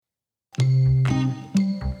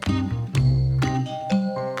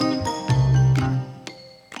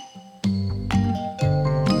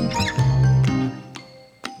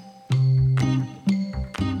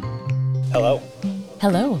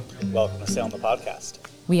Hello. Welcome to Salem the Podcast.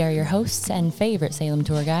 We are your hosts and favorite Salem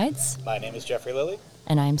tour guides. My name is Jeffrey Lilly.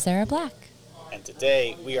 And I'm Sarah Black. And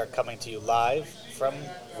today we are coming to you live from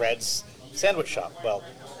Red's Sandwich Shop. Well,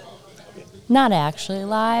 Not actually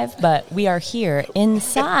live, but we are here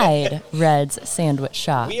inside Red's Sandwich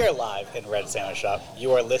Shop. we are live in Red's Sandwich Shop.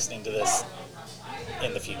 You are listening to this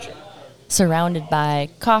in the future. Surrounded by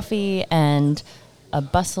coffee and a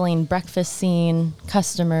bustling breakfast scene,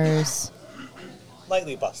 customers,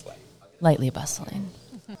 Lightly bustling. lightly bustling.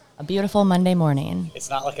 A beautiful Monday morning. It's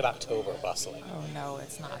not like an October bustling. Oh, no,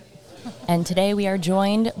 it's not. And today we are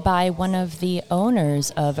joined by one of the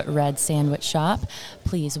owners of Red Sandwich Shop.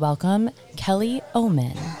 Please welcome Kelly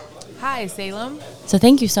Homan. Hi, Salem. So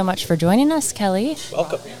thank you so much for joining us, Kelly.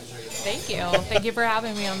 Welcome. Thank you. Thank you for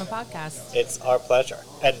having me on the podcast. It's our pleasure.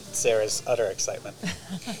 And Sarah's utter excitement.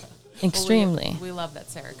 Extremely. Well, we love that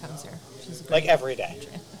Sarah comes here. She's a great Like every day.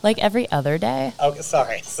 Like every other day.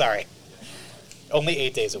 Okay, sorry. Only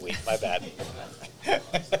 8 days a week. My bad.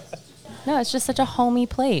 No, it's just such a homey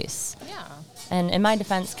place. Yeah, And in my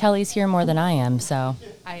defense, Kelly's here more than I am, so.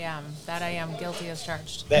 I am. That I am guilty as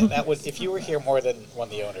charged. That would, if you were here more than one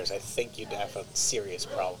of the owners, I think you'd have a serious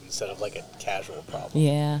problem instead of like a casual problem.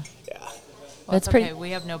 Yeah. Yeah. Well, That's it's pretty- okay. We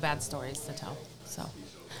have no bad stories to tell. So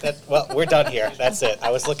Well, we're done here. That's it. I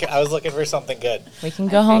was looking for something good. We can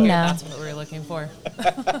go home figured now. That's what we were looking for.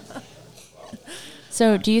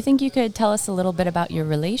 So do you think you could tell us a little bit about your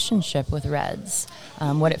relationship with Reds?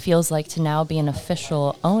 What it feels like to now be an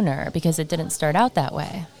official owner, because it didn't start out that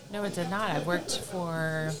way. No, it did not. I've worked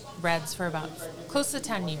for Reds for about close to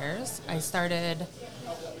 10 years.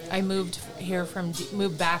 I moved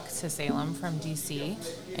back to Salem from DC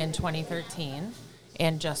in 2013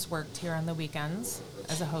 and just worked here on the weekends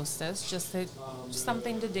as a hostess, just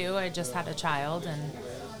something to do. I just had a child and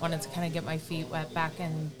wanted to kind of get my feet wet back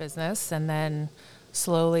in business, and then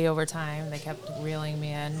slowly over time they kept reeling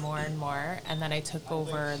me in more and more, and then I took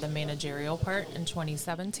over the managerial part in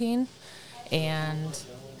 2017, and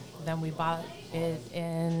then we bought it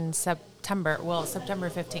in September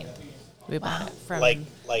 15th. We bought it from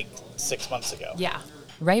Like 6 months ago. yeah.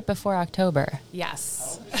 Right before October.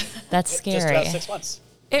 Yes. That's Just scary. about 6 months.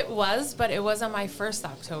 It was, but it wasn't my first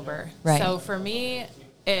October. Right. So for me,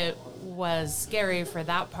 it was scary for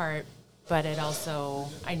that part, but it also,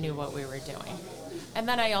 I knew what we were doing. And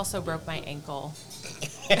then I also broke my ankle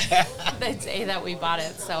the day that we bought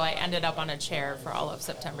it, so I ended up on a chair for all of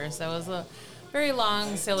September. So it was a very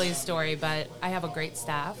long, silly story, but I have a great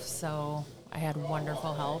staff, so I had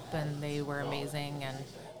wonderful help, and they were amazing, and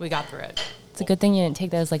we got through it. It's a good thing you didn't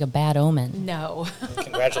take that as like a bad omen. No.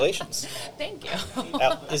 Congratulations. Thank you.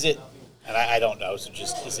 Now, is it? And I don't know. So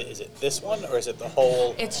just is it this one or is it the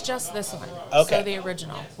whole? It's just this one. Okay. So the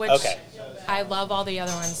original, which Okay. I love all the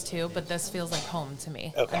other ones too, but this feels like home to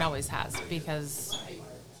me. Okay. And always has, because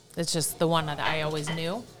it's just the one that I always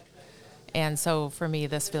knew. And so for me,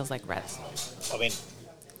 this feels like Reds. I mean,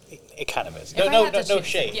 it kind of is. If I No had to choose-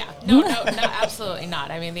 shade. Yeah, no, absolutely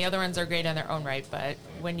not. I mean, the other ones are great in their own right, but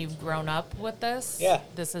when you've grown up with this, Yeah.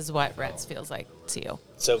 this is what Reds feels like to you.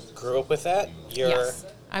 So grew up with that. Yes.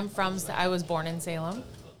 I was born in Salem.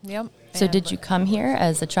 Yep. So And- did you come here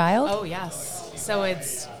as a child? Oh, yes. So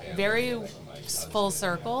it's very full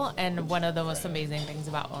circle, and one of the most amazing things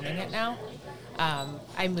about owning it now.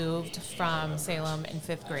 I moved from Salem in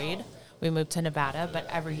 5th grade. We moved to Nevada, but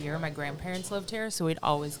every year my grandparents lived here, so we'd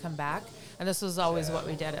always come back. And this was always what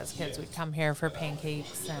we did as kids. We'd come here for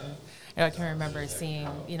pancakes, and I can remember seeing,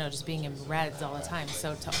 just being in Reds all the time.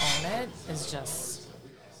 So to own it is just,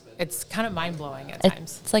 it's kind of mind-blowing at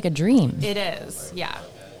times. It's like a dream. It is, yeah.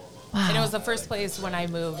 Wow. And it was the first place when I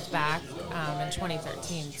moved back in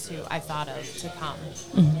 2013 I thought of to come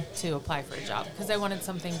to apply for a job, because I wanted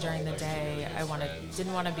something during the day.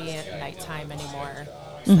 Didn't want to be at nighttime anymore.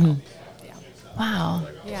 So, yeah. Wow.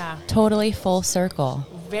 Yeah, Totally full circle.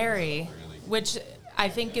 very, which I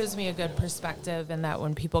think gives me a good perspective in that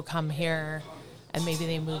when people come here and maybe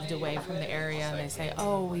they moved away from the area and they say,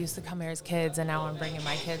 oh, we used to come here as kids and now I'm bringing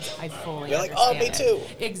my kids, I fully You're like, understand oh, me it. too.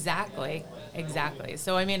 Exactly.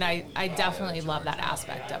 So, I mean, I definitely love that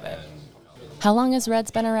aspect of it. How long has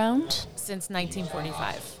Reds been around? Since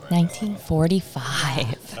 1945.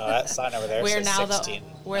 1945. No, that sign over there We're says now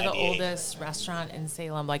 1698. we're the oldest restaurant in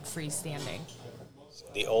Salem, like freestanding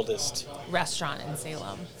The oldest. restaurant in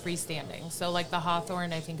Salem, freestanding. So like the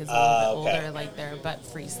Hawthorne, I think is a little bit okay. older, like there, but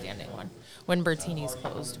freestanding one. When Bertini's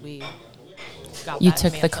closed, we got You that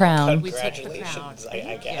took the mantle. crown. We took the crown. Congratulations, I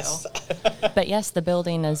Thank guess. you. But yes, the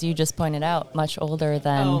building, as you just pointed out, much older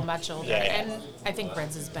than. Oh, much older. Yeah. And I think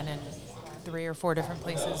Reds has been in at 3 or 4 different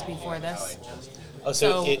places before this. Oh,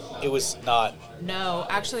 so it was not. No,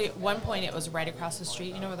 actually, at one point it was right across the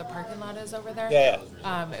street. You know where the parking lot is over there? Yeah.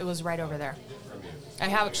 It was right over there. I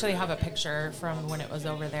actually have a picture from when it was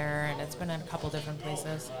over there, and it's been in a couple different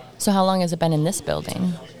places. So how long has it been in this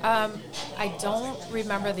building? I don't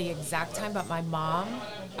remember the exact time, but my mom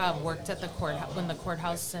worked at the courthouse when the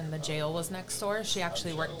courthouse and the jail was next door. She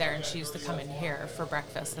actually worked there, and she used to come in here for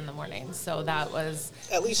breakfast in the morning. So that was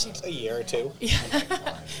At least a year or two.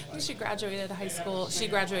 she graduated high school. She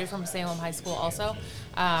graduated from Salem High School also,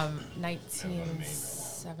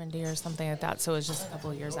 1970 or something like that. So it was just a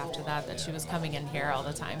couple of years after that she was coming in here all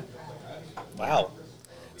the time. Wow.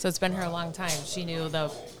 So it's been her a long time. She knew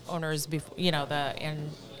the owners before,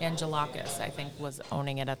 Angelakis, I think, was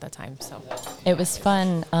owning it at the time. So It was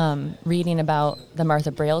fun reading about the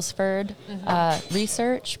Martha Brailsford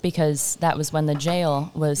research, because that was when the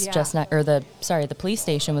jail was the police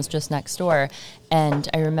station was just next door. And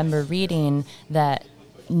I remember reading that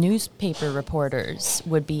newspaper reporters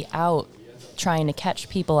would be out trying to catch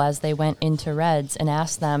people as they went into Reds and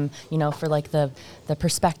ask them, for like the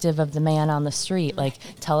perspective of the man on the street, like,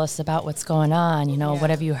 tell us about what's going on,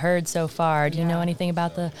 what have you heard so far? Do you know anything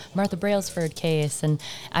about the Martha Brailsford case? And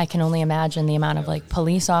I can only imagine the amount of like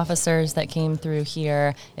police officers that came through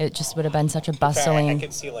here. It just would have been such a bustling. I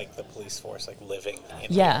can see like the police force like living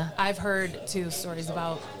in Yeah. here. I've heard 2 stories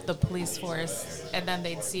about the police force, and then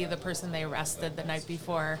they'd see the person they arrested the night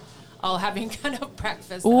before all having kind of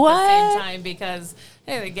breakfast at the same time, because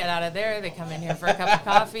they get out of there, they come in here for a cup of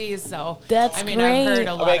coffee. So That's I've great. heard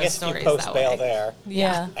a lot I of guess stories you post that bail way. there.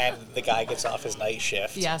 Yeah. And the guy gets off his night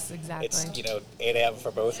shift. Yes, exactly. It's 8 a.m. for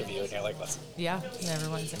both of you, and you're like, let's. Yeah, and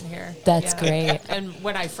everyone's in here. That's great. And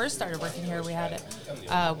when I first started working here, we had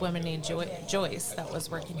a woman named Joyce that was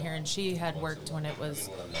working here, and she had worked when it was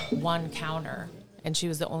one counter. And she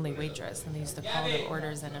was the only waitress, and they used to call their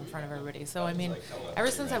orders in front of everybody. So, I mean,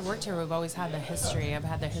 ever since I've worked here, we've always had the history. I've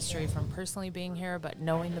had the history from personally being here, but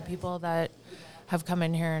knowing the people that have come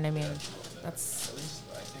in here. And, I mean, that's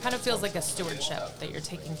kind of feels like a stewardship that you're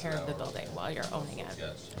taking care of the building while you're owning it.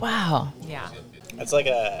 Wow. Yeah. It's like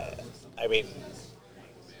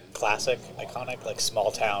classic, iconic, like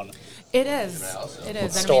small town. It is. It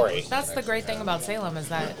is. Story. I mean, that's the great thing about Salem, is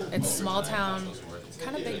that it's small town,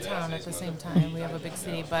 kind of big town at the same time. We have a big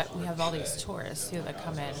city, but we have all these tourists too that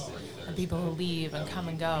come in, and people who leave and come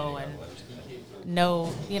and go, and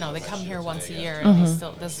they come here once a year, and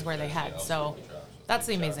this is where they head. So that's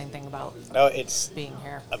the amazing thing about It's being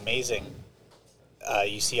here. amazing.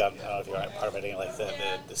 You see on, I don't know if you're part of any like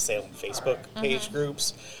the Salem Facebook page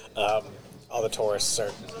groups, all the tourists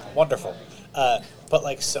are wonderful. But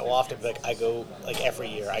like so often, like I go, like every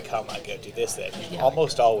year I come, I go do this, that. Yeah.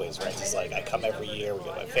 Almost always, right? It's like I come every year, we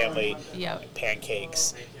go with my family, Yeah.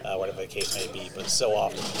 pancakes, whatever the case may be. But so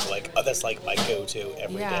often, people are like, oh, that's like my go-to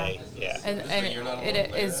every day. Yeah. And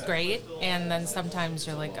it is great. And then sometimes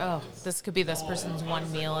you're like, oh, this could be this person's one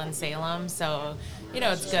meal in Salem. So,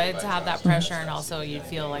 it's good to have that pressure, and also you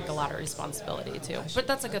feel like a lot of responsibility too. But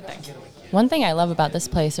that's a good thing. One thing I love about this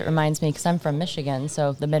place, it reminds me, because I'm from Michigan,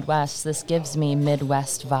 so the Midwest, this gives me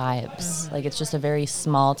Midwest vibes. Like, it's just a very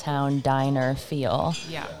small town diner feel.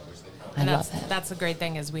 Yeah. I And love it. that's the great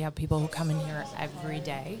thing, is we have people who come in here every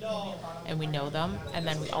day, and we know them. And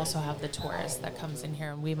then we also have the tourist that comes in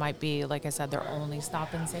here, and we might be, like I said, their only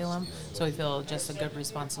stop in Salem. So we feel just a good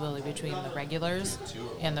responsibility between the regulars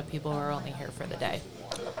and the people who are only here for the day.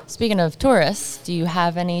 Speaking of tourists, do you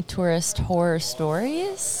have any tourist horror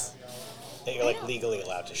stories? That you're like legally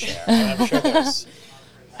allowed to share. And I'm sure there's.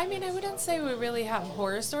 I mean, I wouldn't say we really have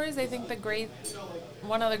horror stories. I think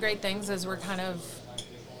one of the great things is we're kind of,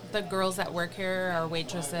 the girls that work here, our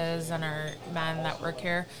waitresses and our men that work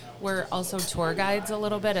here, we're also tour guides a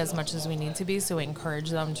little bit, as much as we need to be. So we encourage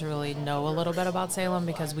them to really know a little bit about Salem,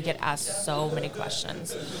 because we get asked so many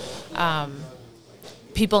questions.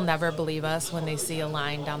 People never believe us when they see a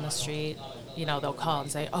line down the street. They'll call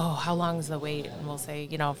and say, oh, how long is the wait? And we'll say,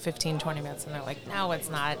 15, 20 minutes. And they're like, no, it's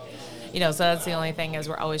not. So that's the only thing, is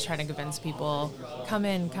we're always trying to convince people, come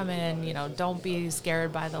in, don't be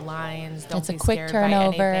scared by the lines. Don't It's a be quick scared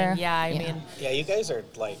turnover. by anything. Yeah, I mean. Yeah, you guys are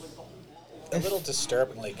like a little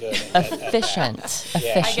disturbingly good. Efficient.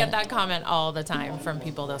 Efficient. I get that comment all the time from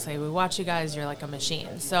people. They'll say, we watch you guys, you're like a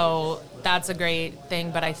machine. So that's a great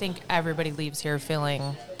thing, but I think everybody leaves here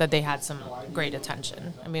feeling that they had some great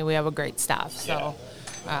attention. I mean, we have a great staff, so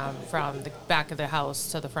from the back of the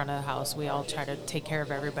house to the front of the house, we all try to take care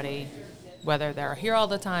of everybody whether they're here all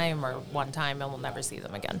the time or one time and we'll never see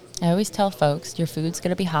them again. I always tell folks your food's going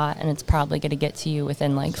to be hot and it's probably going to get to you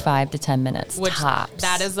within like 5 to 10 minutes. Which tops.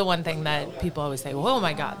 that is the one thing that people always say, well, oh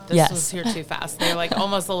my God, this Yes. was here too fast. They're like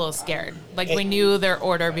almost a little scared. Like we knew their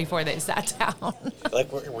order before they sat down.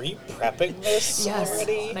 Like, were you prepping this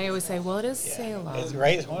already? And I always say, well, it is Salem.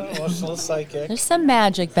 Right? Well, a little psychic. There's some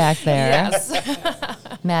magic back there.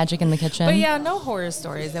 Yes. Magic in the kitchen. But yeah, no horror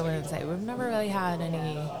stories, I wouldn't say. We've never really had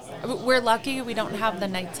any. We're lucky we don't have the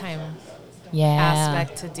nighttime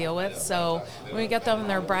aspect to deal with. So when we get them,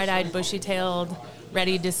 they're bright-eyed, bushy-tailed,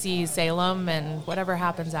 ready to see Salem, and whatever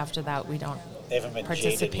happens after that, we don't They haven't been jaded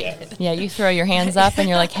participate. yet. Yeah, you throw your hands up and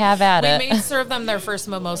you're like, have at it. We may serve them their first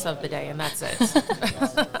mimosa of the day, and that's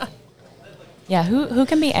it. Yeah, who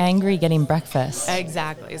can be angry getting breakfast?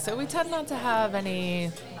 Exactly. So we tend not to have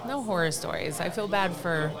no horror stories. I feel bad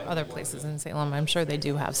for other places in Salem. I'm sure they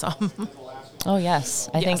do have some. Oh, yes.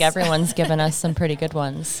 I think Yes. everyone's given us some pretty good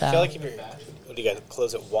ones. So. I feel like if you're, what do you guys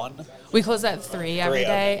close at 1? We close at 3 every 3,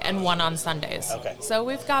 day okay. and 1 on Sundays. Okay. So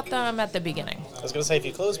we've got them at the beginning. I was gonna say if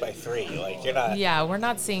you close by 3, like you're not. Yeah, we're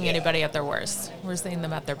not seeing anybody at their worst. We're seeing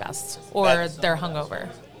them at their best, or That's- they're hungover.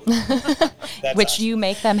 That's Which us. you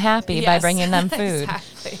make them happy by Yes, bringing them food.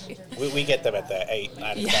 Exactly. We get them at the 8,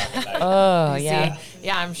 9 o'clock at night. Oh, See? yeah.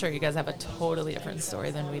 Yeah, I'm sure you guys have a totally different story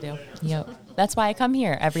than we do. Yep. That's why I come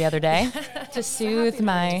here every other day to soothe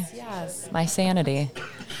my Yes. sanity.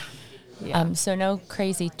 Yeah. So no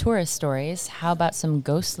crazy tourist stories. How about some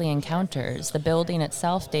ghostly encounters? The building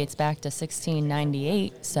itself dates back to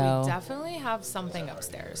 1698, so We definitely have something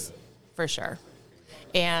upstairs, for sure.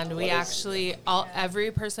 And we What is- actually,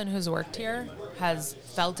 every person who's worked here has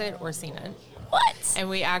felt it or seen it. what? And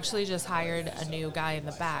we actually just hired a new guy in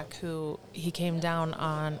the back who he came down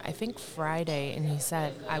on, I think, Friday, and he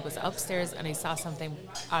said, I was upstairs and I saw something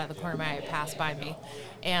out of the corner of my eye pass by me.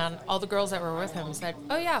 And all the girls that were with him said,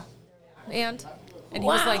 oh, yeah, and he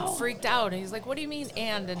was like freaked out. And he's like, what do you mean,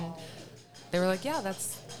 and they were like, yeah,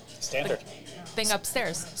 that's Standard. thing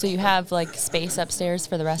upstairs. So you have like space upstairs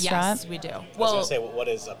for the restaurant? Yes, we do. I was Well, gonna say what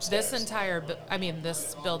is upstairs? this entire,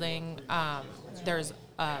 this building, there's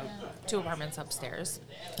 2 apartments upstairs.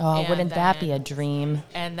 Oh, And wouldn't that be a then- dream?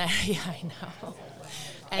 And then, yeah, I know.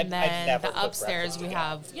 And I'd then never the put upstairs, breakfast we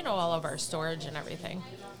together. have, all of our storage and everything.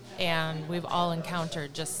 And we've all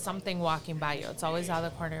encountered just something walking by you. It's always out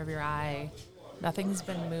of the corner of your eye. Nothing's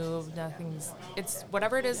been moved. It's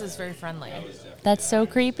whatever it is very friendly. That's so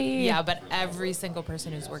creepy. Yeah, but every single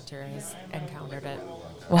person who's worked here has encountered it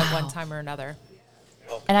Wow. at one time or another.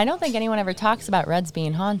 And I don't think anyone ever talks about Reds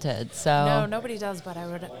being haunted. So No, nobody does, but I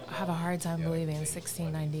would have a hard time believing in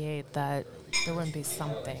 1698 that there wouldn't be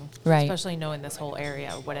something. Right. Especially knowing this whole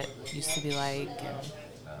area, what it used to be like and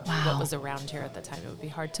Wow. what was around here at the time. It would be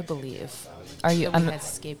hard to believe Are you? that we had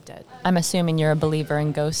escaped it. I'm assuming you're a believer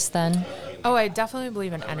in ghosts then. Oh, I definitely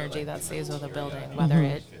believe in energy that stays with a building, whether Mm-hmm.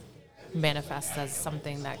 it manifests as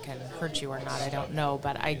something that can hurt you or not. I don't know,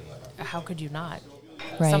 but how could you not?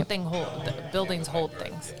 Right. The buildings hold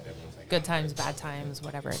things. Good times, bad times,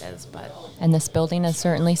 whatever it is, but And this building has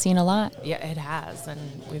certainly seen a lot. yeah, it has, and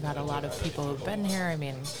we've had a lot of people who've been here. I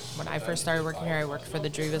mean, when I first started working here, I worked for the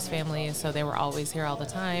Drivas family, so they were always here all the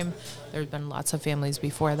time. There's been lots of families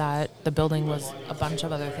before that. The building was a bunch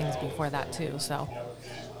of other things before that too. So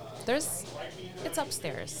it's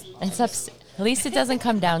upstairs. It's up. At least it doesn't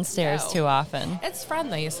come downstairs No. too often. It's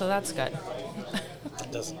friendly, so that's good.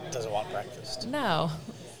 Doesn't want breakfast. No,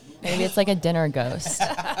 Maybe it's like a dinner ghost.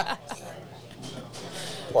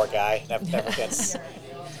 Poor guy. Never gets.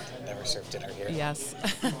 Never served dinner here. yes,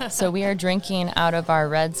 So we are drinking out of our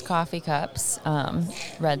Reds coffee cups.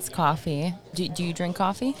 Reds coffee. Do you drink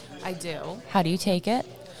coffee? I do. How do you take it?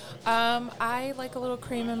 I like a little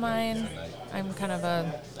cream in mine. I'm kind of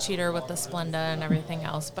a cheater with the Splenda and everything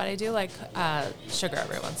else, but I do like sugar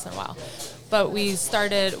every once in a while. But we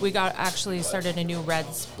actually started a new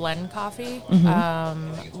Reds blend coffee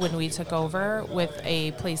when we took over with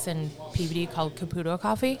a place in Peabody called Caputo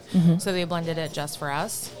Coffee. So they blended it just for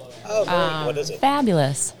us. Oh, great. What is it?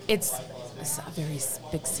 Fabulous. It's a very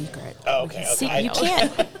big secret. Oh, okay. See, okay. you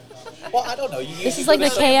can't. Well, I don't know. This is like the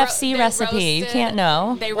KFC recipe. You can't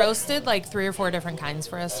know. They roasted like 3 or 4 different kinds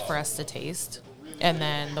for us to taste. And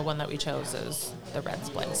then the one that we chose is the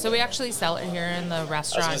Reds blend. So we actually sell it here in the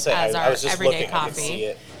restaurant say, as I our was just everyday looking, I could see coffee.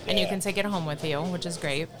 it. And you Yeah. can take it home with you, which is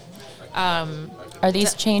great. Are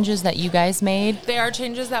these changes that you guys made? They are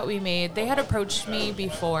changes that we made. They had approached me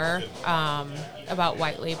before about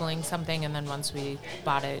white labeling something, and then once we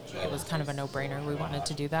bought it, it was kind of a no-brainer. We wanted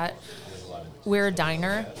to do that. We're a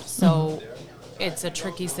diner, so it's a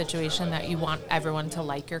tricky situation that you want everyone to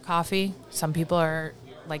like your coffee. Some people are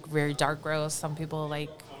like very dark roast. Some people like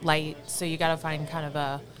light. So you got to find kind of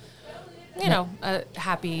a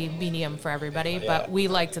happy medium for everybody. Yeah. But we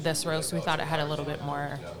liked this roast. We thought it had a little bit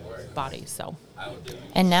more body. So.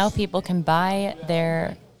 And now people can buy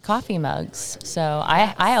their coffee mugs. So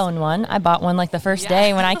I own one. I bought one like the first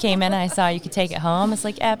day when I came in and I saw you could take it home. It's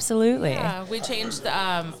like, absolutely. Yeah, we changed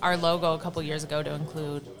our logo a couple years ago to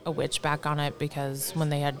include a witch back on it because when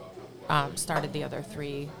they had started the other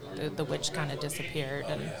three, the witch kind of disappeared.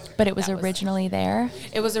 But it was originally there?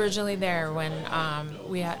 It was originally there when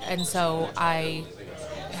we had, and so I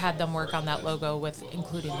had them work on that logo with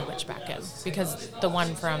including the witch back in because the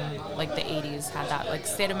one from like the 80s had that like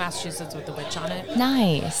state of Massachusetts with the witch on it.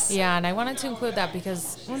 Nice. Yeah, and I wanted to include that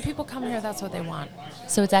because when people come here, that's what they want.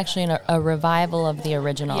 So it's actually a revival of the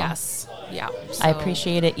original. Yes. Yeah. So, I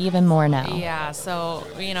appreciate it even more now. Yeah. So,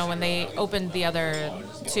 when they opened the other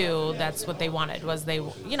two, that's what they wanted was they,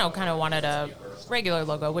 kind of wanted a regular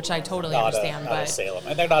logo, which I totally understand. Not a Salem.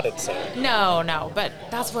 And they're not in Salem. No. But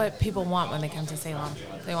that's what people want when they come to Salem.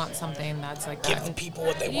 They want something that's like Give that. the people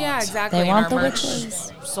what they want. Yeah, exactly. They want and our the merch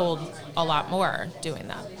witches. sold a lot more doing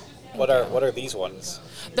that. What are these ones?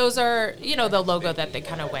 Those are, the logo that they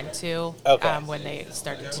kind of went to when they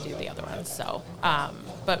started to do the other ones. So,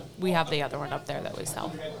 but we have the other one up there that we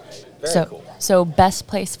sell. Very cool. So best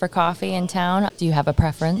place for coffee in town? Do you have a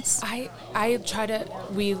preference?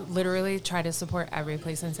 We literally try to support every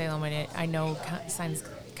place in Salem. And I know it sounds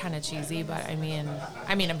kind of cheesy, but I mean,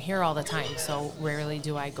 I'm here all the time, so rarely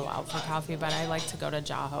do I go out for coffee, but I like to go to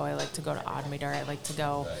Jaho. I like to go to Odd Meter. I like to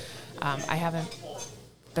go, I haven't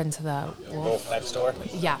been to the Wolf next door?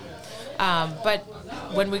 Yeah. But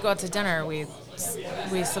when we go out to dinner, we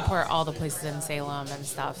support all the places in Salem and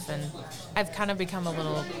stuff. And I've kind of become a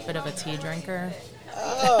little bit of a tea drinker.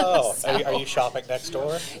 Oh, are you shopping next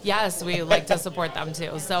door? Yes, we like to support them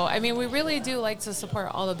too. So, we really do like to support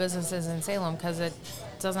all the businesses in Salem because it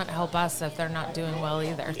doesn't help us if they're not doing well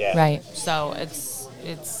either. Yeah. Right. So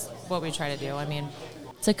it's what we try to do.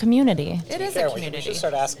 It's a community. It is a community. We should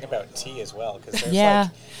start asking about tea as well because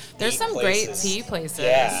there's some great tea places.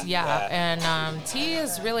 Yeah. And tea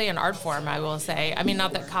is really an art form, I will say.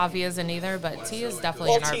 Not that coffee isn't either, but tea is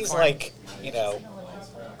definitely an art tea's form. like,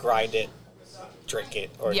 grind it, drink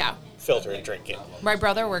it, or filter and drink it. My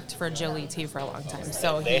brother worked for Jolie Tea for a long time,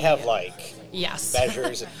 so they have yes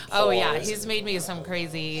measures. And oh yeah, pours. he's made me some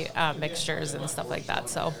crazy mixtures and stuff like that.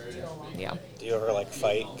 So yeah. Do you ever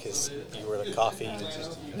fight because you were the coffee?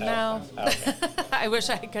 No. Oh, okay. I wish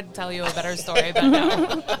I could tell you a better story, but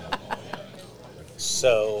no.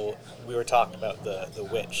 So we were talking about the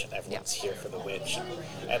witch, and everyone's here for the witch,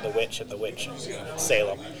 and the witch in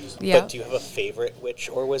Salem. Yeah. But do you have a favorite witch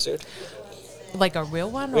or wizard? Like a real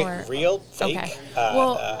one Wait, or real? Fake? Okay.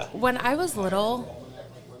 Well, when I was little,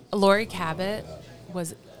 Lori Cabot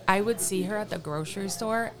I would see her at the grocery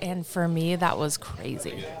store, and for me, that was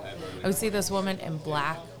crazy. I would see this woman in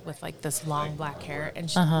black with this long black hair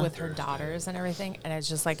and with her daughters and everything, and it's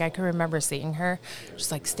just I can remember seeing her,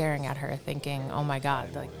 just staring at her, thinking, "Oh my God,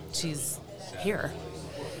 she's here."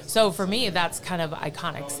 So for me, that's kind of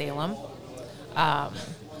iconic Salem.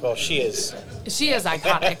 Well, she is. She is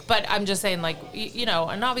iconic, but I'm just saying,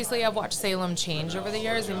 and obviously I've watched Salem change over the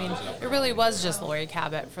years. It really was just Lori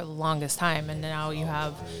Cabot for the longest time, and now you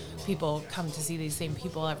have people come to see these same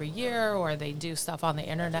people every year, or they do stuff on the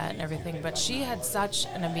internet and everything. But she had such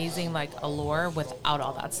an amazing, allure without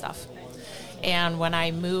all that stuff. And when I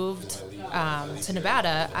moved to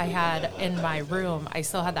Nevada, I had in my room, I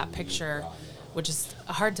still had that picture, which is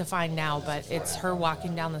hard to find now, but it's her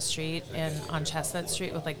walking down the street on Chestnut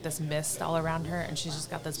Street with this mist all around her, and she's just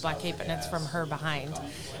got this black cape, and it's from her behind.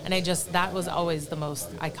 And that was always the most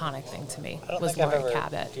iconic thing to me, was Lori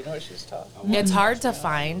Cabot. Do you know what she's talking? It's hard to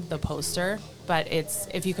find the poster, but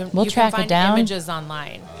if you can, we'll you track can find it down. Images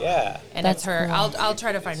online. Yeah. And That's it's her. cool. I'll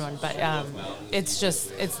try to find one, but it's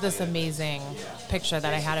this amazing picture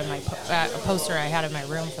that I had in my poster I had in my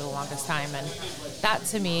room for the longest time, and that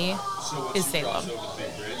to me is Salem.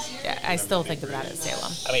 Yeah, I still think of that as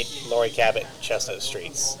Salem. Lori Cabot, Chestnut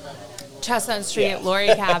Streets. Chestnut Street, Yeah. Lori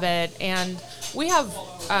Cabot, and we have,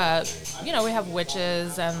 we have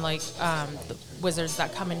witches and the wizards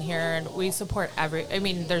that come in here, and we support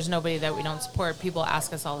there's nobody that we don't support. People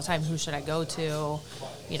ask us all the time, who should I go to?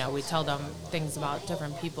 We tell them things about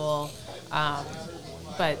different people,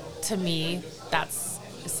 but to me, that's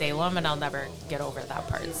Salem, and I'll never get over that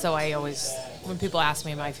part. So I always, when people ask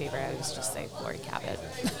me my favorite, I always just say Lori Cabot.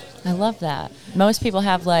 I love that. Most people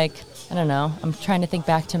have I don't know, I'm trying to think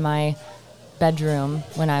back to my bedroom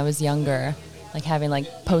when I was younger, having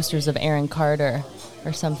posters of Aaron Carter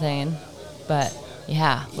or something. But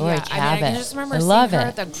Yeah, Lori yeah, Cabot. I mean, I can just remember seeing love her it.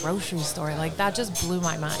 at the grocery store. Like, that just blew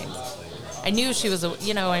my mind. I knew she was,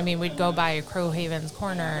 we'd go by Crowhaven's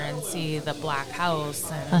Corner and see the black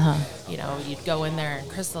house, and, you'd go in there and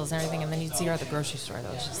crystals and everything, and then you'd see her at the grocery store.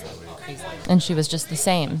 That was just like crazy. And she was just the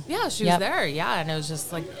same. Yeah, she was there, and it was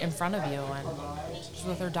just like in front of you, and she was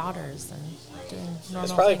with her daughters and doing normal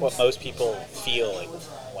It's probably things. what most people feel like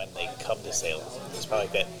when they come to Salem. It's probably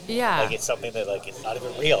that. Yeah. Like it's something that like it's not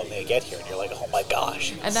even real, and they get here, and you're like, oh my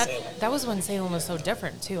gosh. And Salem. that was when Salem was so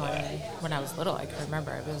different too. I mean, when I was little, I can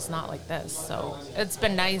remember it was not like this. So it's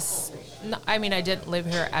been nice. I mean, I didn't live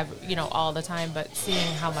here, all the time, but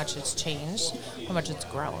seeing how much it's changed, how much it's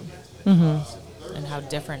grown, and how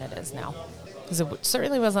different it is now. Because it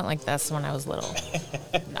certainly wasn't like this when I was little.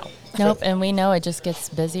 No. Nope, and we know it just gets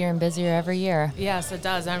busier and busier every year. Yes, it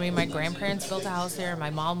does. I mean, my grandparents built a house here.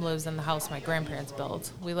 My mom lives in the house my grandparents built.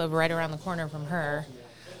 We live right around the corner from her.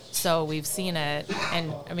 So we've seen it.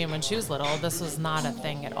 And, I mean, when she was little, this was not a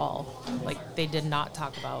thing at all. Like, they did not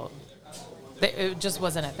talk about it just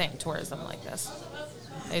wasn't a thing, tourism like this.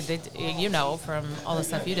 From all the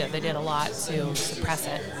stuff you did, they did a lot to suppress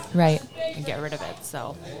it. Right. And get rid of it,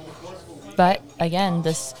 so... But again,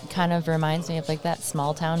 this kind of reminds me of like that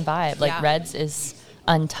small town vibe. Like Reds is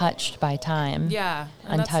untouched by time. Yeah.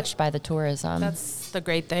 Untouched by the tourism. That's the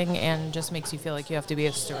great thing, and just makes you feel like you have to be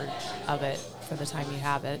a steward of it for the time you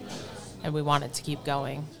have it. And we want it to keep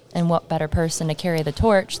going. And what better person to carry the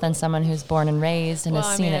torch than someone who's born and raised and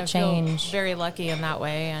has seen it change? I feel very lucky in that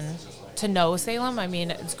way, and to know Salem, I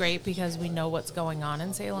mean, it's great because we know what's going on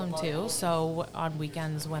in Salem too. So on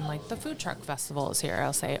weekends when like the food truck festival is here,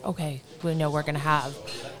 I'll say, okay, we know we're going to have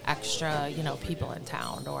extra, people in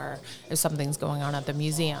town, or if something's going on at the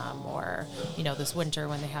museum, or, this winter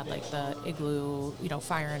when they had like the igloo,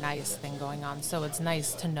 fire and ice thing going on. So it's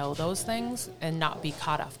nice to know those things and not be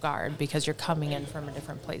caught off guard because you're coming in from a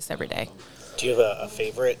different place every day. Do you have a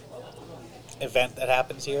favorite event that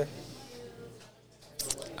happens here?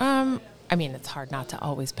 I mean, it's hard not to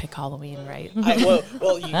always pick Halloween, right? I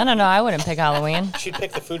don't know. I wouldn't pick Halloween. She'd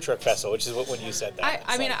pick the food truck festival, which is when you said that.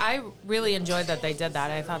 I really enjoyed that they did that.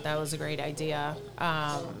 I thought that was a great idea.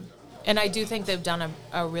 And I do think they've done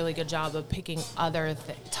a really good job of picking other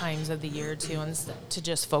times of the year, too, and to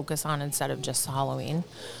just focus on instead of just Halloween.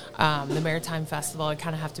 The Maritime Festival, I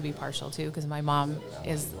kind of have to be partial to because my mom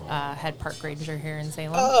is head park ranger here in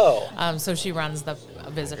Salem. Oh. So she runs the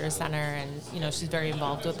visitor center, and, she's very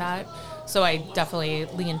involved with that. So I definitely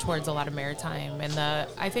lean towards a lot of maritime. And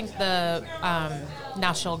I think the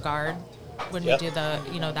National Guard, when we do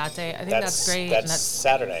that day, I think that's great. That's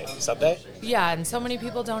Saturday, Sunday? Yeah, and so many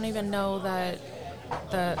people don't even know that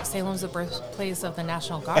Salem's the birthplace of the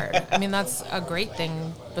National Guard. I mean, that's a great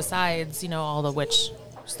thing besides, all the witch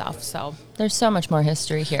stuff. So there's so much more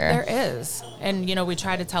history here. There is. And, we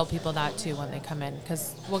try to tell people that, too, when they come in,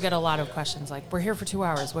 because we'll get a lot of questions like, we're here for 2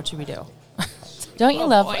 hours. What should we do? Don't you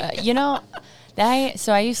love,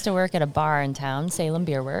 so I used to work at a bar in town, Salem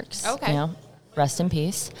Beer Works. Okay. Rest in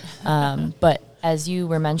peace. But as you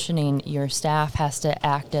were mentioning, your staff has to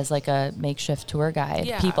act as like a makeshift tour guide.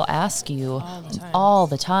 Yeah. People ask you all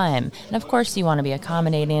the time. And of course you want to be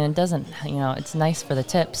accommodating, and it doesn't, it's nice for the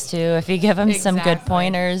tips too. If you give them some good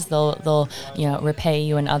pointers, they'll repay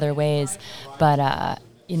you in other ways. But,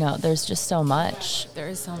 there's just so much. There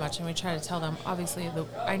is so much, and we try to tell them, obviously,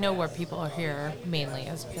 I know where people are here mainly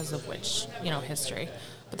is because of which, history.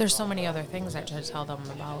 But there's so many other things I try to tell them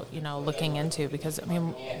about, looking into, because,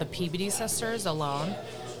 the Peabody sisters alone,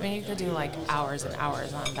 you could do like hours and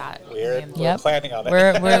hours on that. We're planning on it.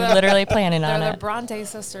 We're literally planning on it. They're the Bronte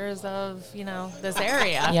sisters of, this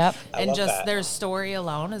area. Yep. And just their story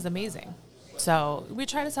alone is amazing. So we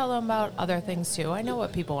try to tell them about other things too. I know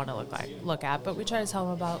what people want to look at, but we try to tell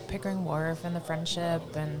them about Pickering Wharf and the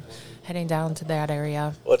Friendship and heading down to that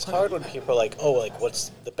area. Well, it's hard when people are like,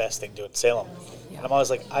 what's the best thing to do in Salem? Yeah. And I'm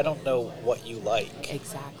always like, I don't know what you like.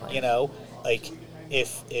 Exactly. Like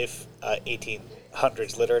if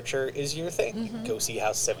 1800s literature is your thing, go see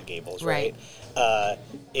House Seven Gables, right?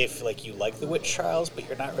 If like you like the witch trials, but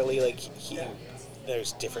you're not really like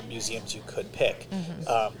there's different museums you could pick.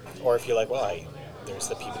 Or if you're like, there's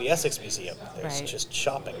the Peabody Essex Museum. There's just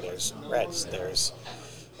shopping. There's Reds. There's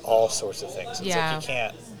all sorts of things. It's like you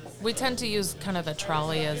can't. We tend to use kind of the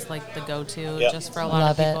trolley as like the go-to just for a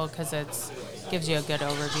lot of people because it gives you a good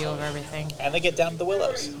overview of everything. And they get down to the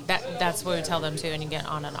Willows. That's what we tell them too, and you get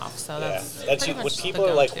on and off. So that's when people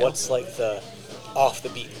are like, what's like the off the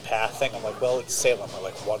beaten path thing? I'm like, well, it's Salem, or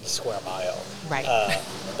like 1 square mile. Right.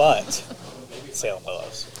 But Salem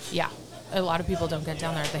Willows. Yeah. A lot of people don't get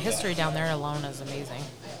down there. The history down there alone is amazing.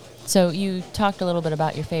 So you talked a little bit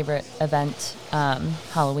about your favorite event,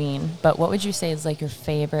 Halloween, but what would you say is like your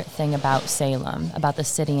favorite thing about Salem, about the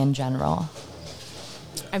city in general?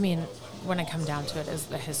 I mean, when I come down to it, is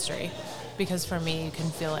the history, because for me, you can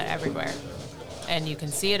feel it everywhere, and you can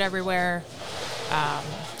see it everywhere.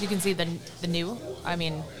 You can see the new. I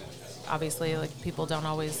mean, obviously, like, people don't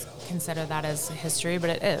always consider that as history, but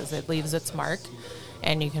it is. It leaves its mark,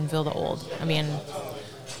 and you can feel the old. I mean,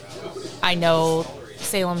 I know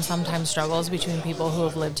Salem sometimes struggles between people who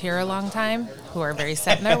have lived here a long time, who are very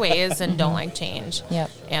set in their ways and don't like change,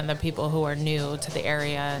 and the people who are new to the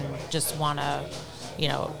area and just want to,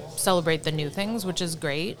 celebrate the new things, which is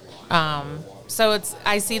great. So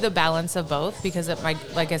I see the balance of both, because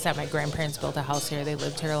like I said, my grandparents built a house here. They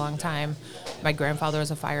lived here a long time. My grandfather was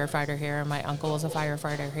a firefighter here. My uncle was a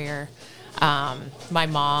firefighter here. My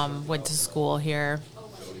mom went to school here.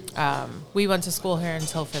 We went to school here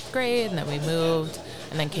until 5th grade, and then we moved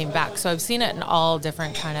and then came back. So I've seen it in all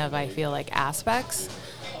different kind of, I feel like, aspects.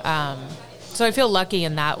 So I feel lucky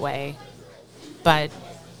in that way. But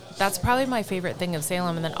that's probably my favorite thing of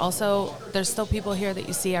Salem. And then also, there's still people here that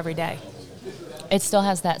you see every day. It still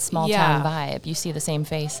has that small town vibe. You see the same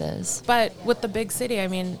faces. But with the big city, I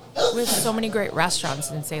mean, we have so many great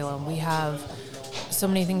restaurants in Salem. We have so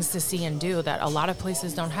many things to see and do that a lot of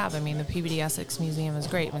places don't have. I mean, the Peabody Essex Museum is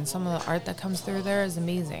great, and some of the art that comes through there is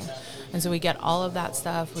amazing. And so we get all of that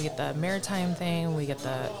stuff. We get the maritime thing. We get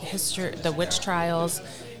the history, the witch trials,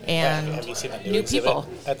 and have you seen the new new exhibit people.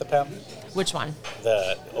 at the PEM? Which one?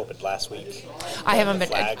 The opened last week. I haven't The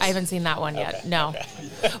been. I flags. haven't seen that one yet. Okay, No,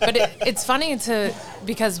 okay. But it's funny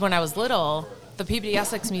because when I was little, the Peabody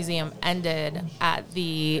Essex Museum ended at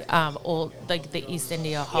the the East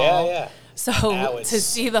India Hall. Yeah. So Now to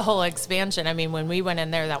see the whole expansion, I mean, when we went in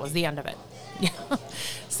there, that was the end of it.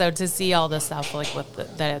 So to see all the stuff like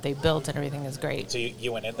that they built and everything is great. So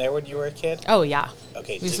you went in there when you were a kid? Oh yeah.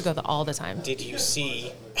 Okay. We used to go there all the time. Did you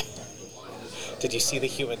see? Did you see the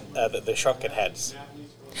human, the shrunken heads?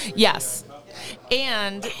 Yes,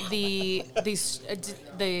 and the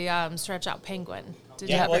stretch out penguin. Did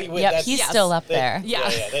you ever? Yep, he's still up there. Yeah.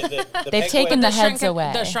 They've taken the heads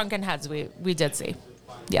away. The shrunken heads we did see.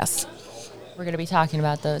 Yes. We're going to be talking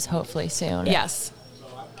about those hopefully soon. Yes.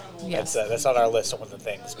 Yes. That's on our list of one of the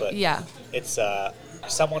things, but yeah, it's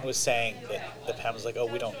someone was saying that the PEM was like, oh,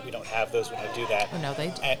 we don't have those, we don't do that. Oh, no, they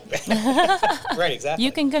do. And, right, exactly.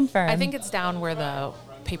 You can confirm. I think it's down where the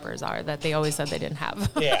papers are that they always said they didn't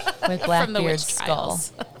have. Yeah. With From the Blackbeard's witch skull.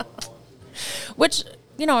 trials. Which,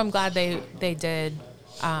 I'm glad they did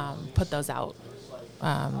put those out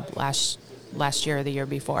last year or the year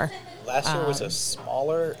before. Last year was a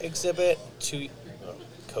smaller exhibit.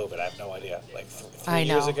 COVID, I have no idea. Like 3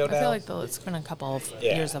 years ago now. I feel like it's been a couple of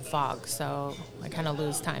years of fog, so I kind of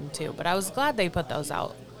lose time too. But I was glad they put those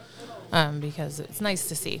out because it's nice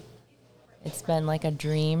to see. It's been like a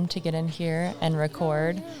dream to get in here and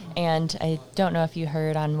record. And I don't know if you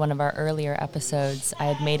heard on one of our earlier episodes, I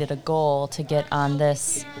had made it a goal to get on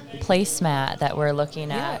this placemat that we're looking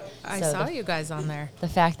at. I saw you guys on there. The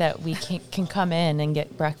fact that we can come in and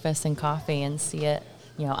get breakfast and coffee and see it,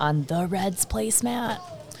 on the Reds placemat.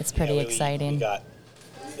 It's pretty exciting. We got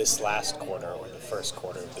this last quarter, or the first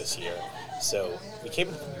quarter of this year. So we came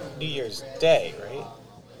New Year's Day, right?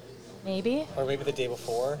 Maybe? Or maybe the day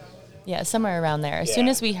before. Yeah, somewhere around there. As soon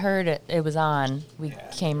as we heard it was on, we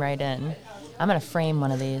came right in. I'm going to frame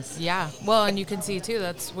one of these. Yeah. Well, and you can see, too,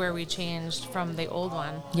 that's where we changed from the old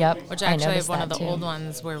one. Yep. Which I actually have one of the too. old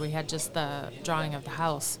ones where we had just the drawing of the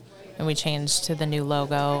house. And we changed to the new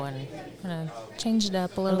logo and kind of changed it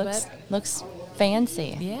up a little bit. Looks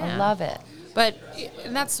fancy. Yeah. I love it. But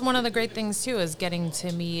that's one of the great things, too, is getting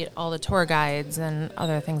to meet all the tour guides and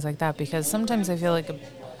other things like that. Because sometimes I feel like,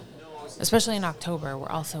 especially in October, we're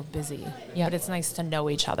all so busy. Yep. But it's nice to know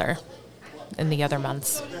each other in the other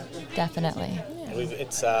months. Definitely. Yeah.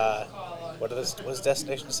 It's, what's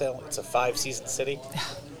Destination Salem? It's a 5-season city.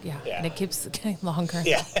 Yeah, and it keeps getting longer and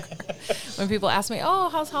Yeah. longer. When people ask me, oh,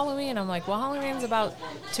 how's Halloween? I'm like, well, Halloween's about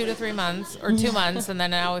 2 to 3 months, or 2 months, and then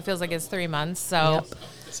now it feels like it's 3 months, so... Yep.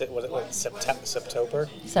 Is it, September? September.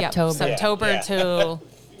 Yeah, to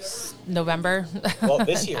November. Well,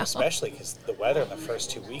 this year especially, because the weather in the first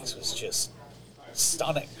 2 weeks was just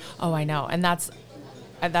stunning. Oh, I know, and that's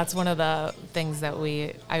one of the things that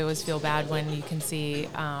I always feel bad when you can see,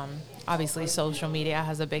 obviously social media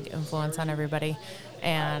has a big influence on everybody,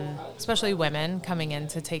 and especially women coming in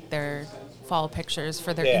to take their fall pictures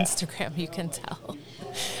for their Instagram, you can tell.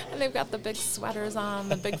 And they've got the big sweaters on,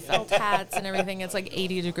 the big felt hats and everything. It's like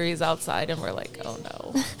 80 degrees outside, and we're like, oh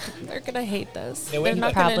no, they're going to hate this. Yeah, They're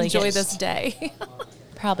not going to probably enjoy get- this day.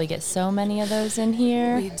 probably get so many of those in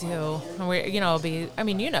here. We do. And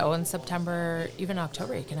in September, even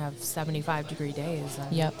October, you can have 75-degree days.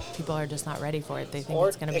 And Yep. people are just not ready for it. They think Or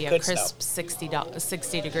it's going to it be a could crisp snow.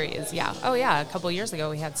 60 degrees. Yeah. Oh, yeah. A couple of years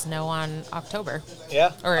ago, we had snow on October.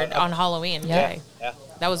 Yeah. Or on Halloween Yeah. day. Yeah.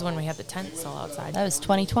 That was when we had the tent still outside. That was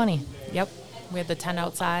 2020. Yep. We had the tent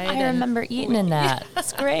outside. I remember eating in that.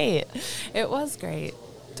 It's great. It was great.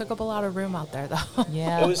 Took up a lot of room out there, though.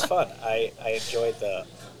 Yeah. It was fun. I enjoyed the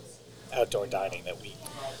outdoor dining that we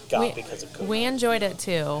got because of COVID. We enjoyed it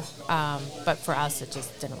too, but for us, it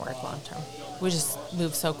just didn't work long term. We just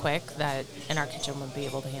moved so quick that in our kitchen wouldn't be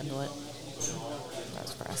able to handle it. That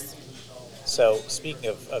was for us. So, speaking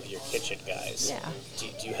of your kitchen, guys, Yeah.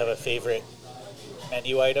 do you have a favorite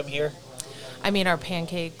menu item here? I mean, our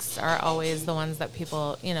pancakes are always the ones that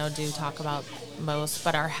people, do talk about most,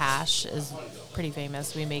 but our hash is pretty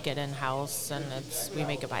famous. We make it in-house, and we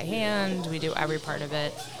make it by hand. We do every part of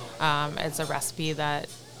it. It's a recipe that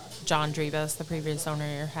John Drevis, the previous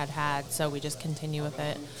owner, had, so we just continue with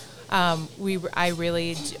it. I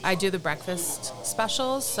do the breakfast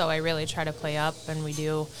specials, so I really try to play up, and we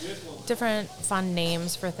do different fun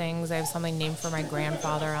names for things. I have something named for my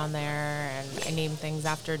grandfather on there, and I name things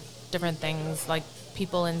after different things, like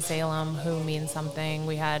people in Salem who mean something.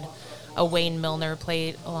 We had a Wayne Milner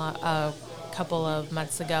plate a couple of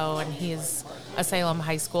months ago, and he's a Salem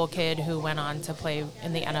high school kid who went on to play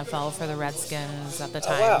in the NFL for the Redskins at the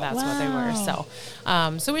time. wow. That's what they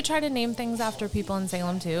were. So we try to name things after people in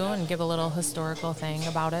Salem too, and give a little historical thing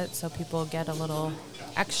about it, so people get a little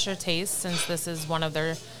extra taste, since this is one of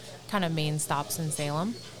their kind of main stops in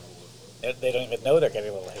Salem. They don't even know they're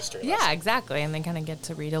getting a little history lesson. Yeah, exactly, and they kind of get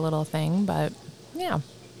to read a little thing, but yeah.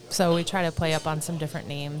 So we try to play up on some different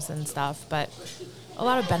names and stuff, but a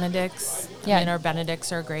lot of Benedicts. Yeah. I mean, our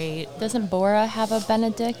Benedicts are great. Doesn't Bora have a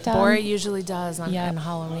Benedict? Bora usually does on Yeah.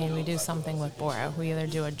 Halloween. We do something with Bora. We either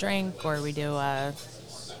do a drink or we do a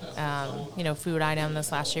food item.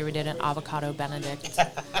 This last year we did an avocado Benedict.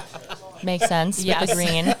 Makes sense with Yes. the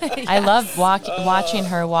green. I love watching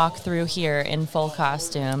her walk through here in full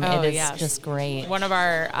costume. Oh, it is yes. just great. One of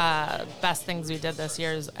our best things we did this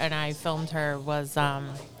year, and I filmed her, was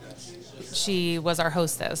she was our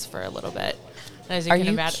hostess for a little bit. As you Are can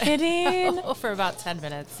you imagine. kidding? For about 10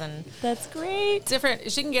 minutes. And That's great.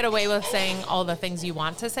 different. She can get away with saying all the things you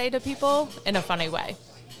want to say to people in a funny way.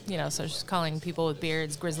 So she's calling people with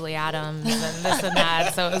beards Grizzly Adams and this and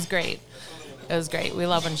that. So it was great. It was great. We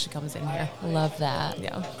love when she comes in here. Love that.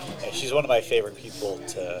 Yeah. Yeah, she's one of my favorite people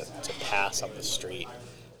to pass on the street.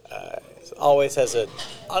 Always has an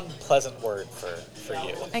unpleasant word for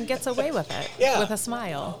you. And gets away with it. Yeah. With a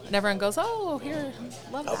smile. And everyone goes, oh, here,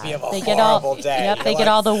 love Hope you that. have a They get all horrible day. Yep, they You're get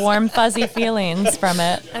all like, the warm fuzzy feelings from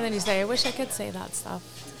it. And then you say, I wish I could say that stuff.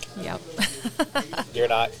 Yep. You're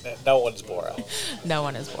not. No one's Bora. No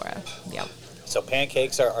one is Bora. Yep. So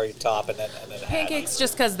pancakes are your top, and then Pancakes,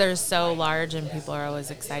 just because they're so large and people are always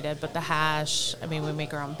excited. But the hash, I mean, we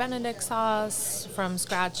make our own Benedict sauce from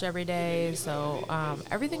scratch every day. So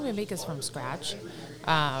everything we make is from scratch.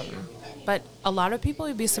 But a lot of people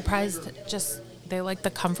would be surprised, they like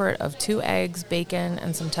the comfort of 2 eggs, bacon,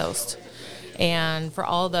 and some toast. And for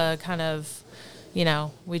all the kind of,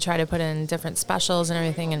 we try to put in different specials and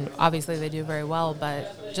everything, and obviously they do very well,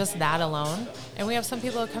 but just that alone. And we have some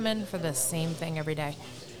people who come in for the same thing every day.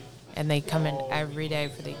 And they come in every day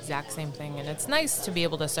for the exact same thing. And it's nice to be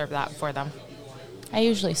able to serve that for them. I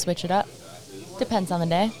usually switch it up. Depends on the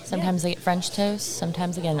day. Sometimes I get French toast.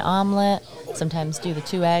 Sometimes I get an omelet. Sometimes do the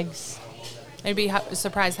 2 eggs. I'd be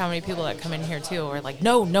surprised how many people that come in here, too, are like,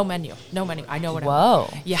 no menu. No menu. I know what I Whoa.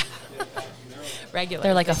 want. Yeah. Regular.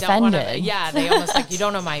 They're like They don't wanna- offended. yeah, they almost like, you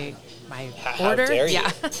don't know my How order? dare you?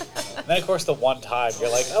 Yeah. And then of course the one time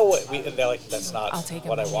you're like, oh, and they're like, that's not I'll take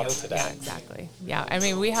what I menu. wanted today. Yeah, exactly. Yeah, I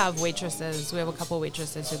mean, we have waitresses. We have a couple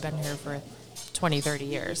waitresses who've been here for 20, 30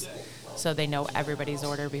 years. So they know everybody's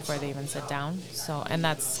order before they even sit down. So, and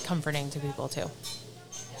that's comforting to people, too.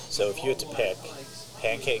 So if you had to pick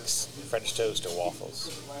pancakes, French toast, or waffles,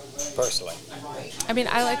 personally, I mean,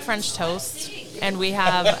 I like French toast, and we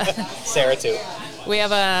have Sarah too. we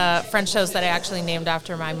have a French toast that I actually named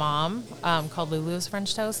after my mom, called Lulu's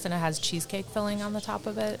French Toast, and it has cheesecake filling on the top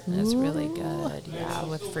of it, and it's really good. Yeah,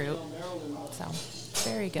 with fruit. So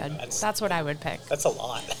very good. That's what I would pick. That's a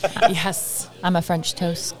lot. Yes. I'm a French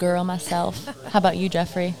toast girl myself. How about you,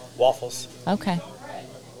 Jeffrey? Waffles. Okay.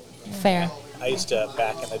 Fair. I used to,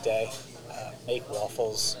 back in the day, make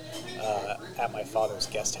waffles at my father's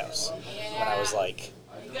guest house when I was like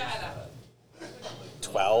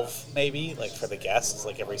 12, maybe, like for the guests,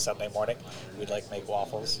 like every Sunday morning, we'd like make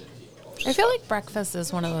waffles. I feel like breakfast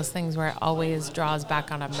is one of those things where it always draws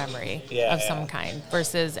back on a memory of some kind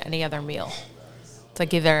versus any other meal. It's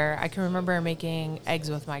like either I can remember making eggs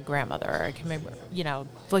with my grandmother, or I can remember,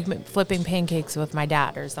 flipping pancakes with my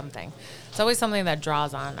dad or something. It's always something that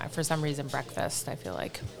draws on, for some reason, breakfast, I feel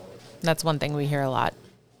like. That's one thing we hear a lot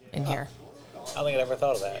in here. I don't think I'd ever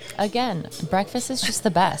thought of that. Again, breakfast is just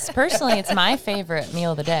the best. Personally, it's my favorite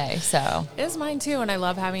meal of the day, so. It is mine too, and I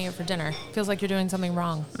love having it for dinner. Feels like you're doing something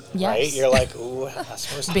wrong. Yes. Right? You're like, ooh, I'm not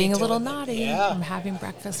supposed to Being be a little doing that. naughty. Yeah. I'm having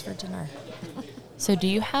breakfast for dinner. So do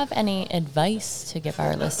you have any advice to give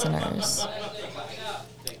our listeners?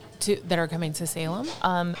 That are coming to Salem?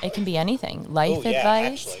 It can be anything. Life yeah,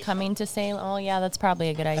 advice, actually. coming to Salem. Oh, yeah, that's probably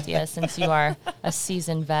a good idea since you are a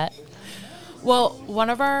seasoned vet. Well,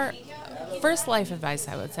 one of our first life advice,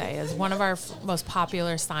 I would say, is one of our most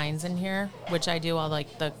popular signs in here, which I do all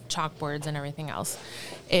like the chalkboards and everything else,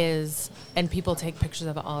 is, and people take pictures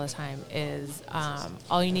of it all the time, is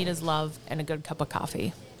all you need is love and a good cup of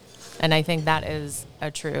coffee. And I think that is a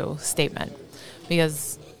true statement,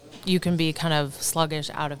 because you can be kind of sluggish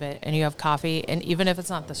out of it and you have coffee, and even if it's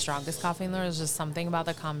not the strongest coffee in there, there's just something about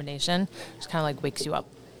the combination just kind of like wakes you up.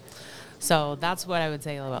 So that's what I would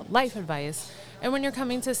say about life advice. And when you're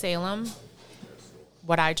coming to Salem,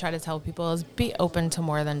 what I try to tell people is be open to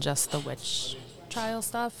more than just the witch trial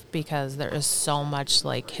stuff, because there is so much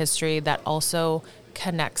like history that also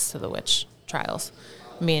connects to the witch trials.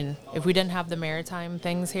 I mean, if we didn't have the maritime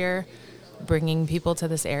things here, bringing people to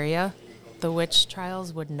this area, the witch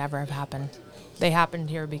trials would never have happened. They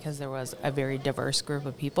happened here because there was a very diverse group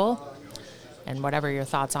of people, and whatever your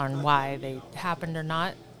thoughts on why they happened or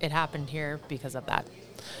not, it happened here because of that.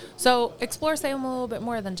 So explore Salem a little bit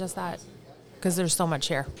more than just that, because there's so much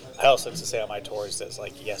here. I also like to say on my tours that,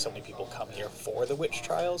 like, so many people come here for the witch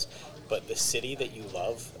trials, but the city that you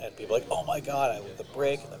love, and people are like, oh my God, I love the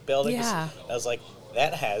brick and the buildings. Yeah. And I was like,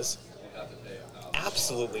 that has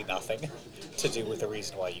absolutely nothing to do with the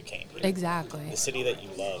reason why you came here. Exactly. The city that you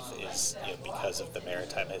love is, because of the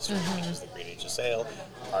maritime history, because of the Great Age of Sail,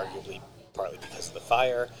 arguably partly because of the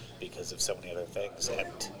fire, because of so many other things.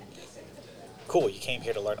 And cool, you came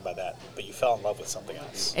here to learn about that, but you fell in love with something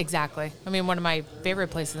else. Exactly. I mean, one of my favorite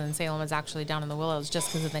places in Salem is actually down in the Willows, just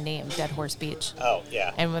because of the name, Dead Horse Beach. Oh,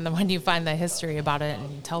 yeah. And when you find the history about it and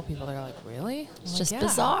you tell people, they're like, really? It's just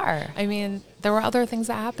bizarre. I mean, there were other things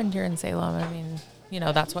that happened here in Salem. I mean,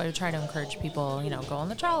 that's why we try to encourage people, go on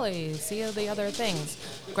the trolley, see the other things,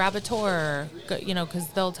 grab a tour, because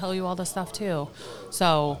they'll tell you all the stuff too.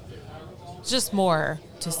 So it's just more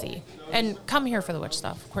to see. And come here for the witch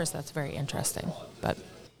stuff. Of course, that's very interesting. But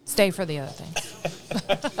stay for the other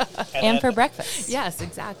things. and for breakfast. Yes,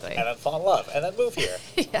 exactly. And then fall in love, and then move here.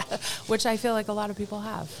 Yeah, which I feel like a lot of people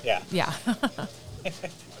have. Yeah. Yeah.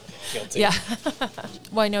 Guilty. Yeah.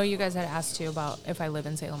 Well, I know you guys had asked too about if I live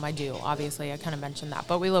in Salem. I do, obviously. I kind of mentioned that.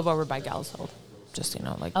 But we live over by Galsfield. Just,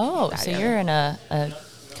 like Oh, that so area. you're in a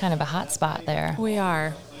kind of a hot spot there. We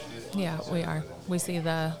are. Yeah, we are. We see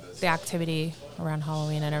the activity around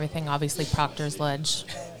Halloween and everything. Obviously, Proctor's Ledge.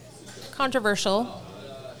 Controversial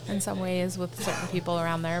in some ways with certain people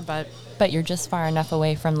around there, but you're just far enough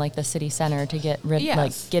away from like the city center to get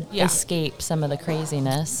Yes. escape some of the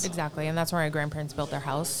craziness. exactly. And that's where my grandparents built their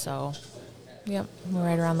house. So, yep, we're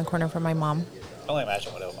right around the corner from my mom. I can only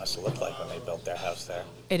imagine what it must have looked like when they built their house there.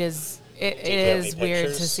 It is. It Do you have is any weird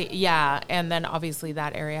to pictures? see. Yeah, and then obviously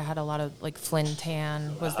that area had a lot of like Flynn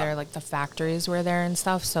Tan was there, like the factories were there and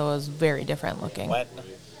stuff. So it was very different looking. When?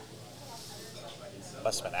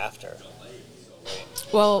 Must have been after.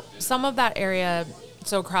 Well, some of that area,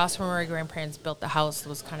 so across from where my grandparents built the house,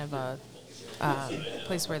 was kind of a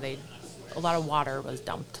place where a lot of water was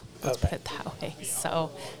dumped. Let's Okay. put it that way.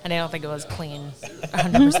 So, and I don't think it was clean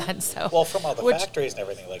 100%. So, Well, from all the which- factories and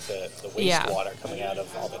everything, like the Yeah. wastewater coming out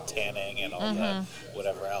of all the tanning and all the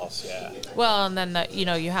whatever else, yeah. Well, and then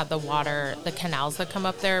you have the water, the canals that come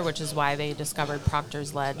up there, which is why they discovered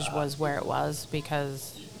Proctor's Ledge was where it was,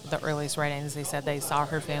 because the earliest writings, they said they saw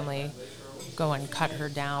her family go and cut her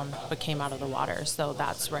down, but came out of the water. So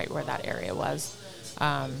that's right where that area was.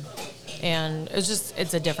 And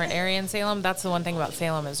it's a different area in Salem. That's the one thing about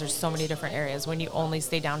Salem is there's so many different areas. When you only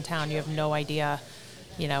stay downtown, you have no idea,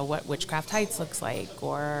 what Witchcraft Heights looks like,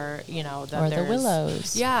 or, that Or the there's...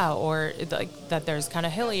 Willows. Yeah, or like that there's kind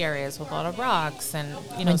of hilly areas with a lot of rocks, and,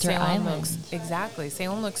 Winter Salem Island. Exactly.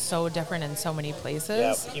 Salem looks so different in so many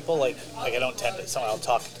places. Yeah, people like I don't tend to, someone I'll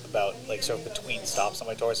talk about, like, sort of between stops on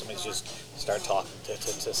my tour, somebody's just start talking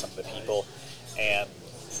to some of the people, and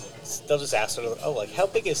they'll just ask sort of, oh, like, how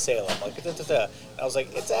big is Salem? Like, da, da, da. And I was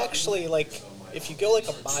like, it's actually, like, if you go like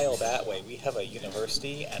a mile that way, we have a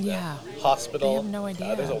university and Yeah. a hospital. They have no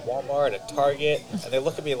idea. There's a Walmart, a Target, and they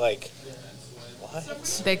look at me like,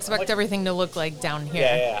 what? They expect everything to look like down here.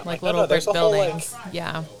 Yeah. Like No, little brick there's a whole, buildings.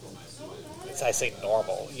 Yeah. I say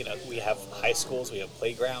normal. We have high schools, we have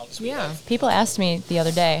playgrounds. Yeah. People asked me the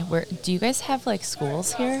other day, do you guys have like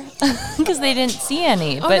schools here? Because they didn't see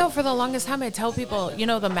any. Oh, but no, for the longest time, I tell people,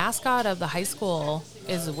 the mascot of the high school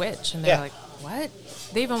is a witch. And they're like, what?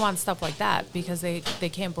 They even want stuff like that because they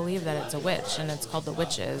can't believe that it's a witch, and it's called the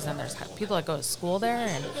Witches. And there's people that go to school there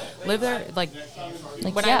and live there. Like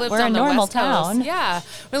when I lived we're on a the normal West Coast. town. Yeah.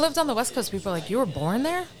 When I lived on the West Coast, people are like, you were born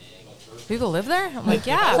there? People live there? I'm like, The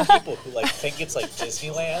yeah. people who think it's like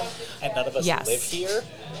Disneyland and none of us Yes. live here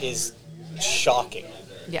is shocking.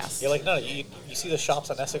 Yes. You're like, no, you see the shops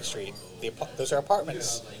on Essex Street. Those are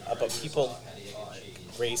apartments, but people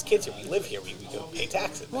raise kids here. We live here. We go pay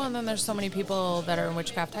taxes. Well, and then there's so many people that are in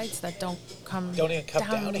Witchcraft Heights that don't even come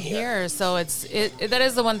down here. So that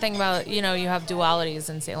is the one thing about, you have dualities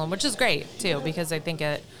in Salem, which is great too, because I think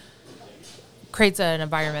it creates an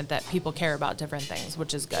environment that people care about different things,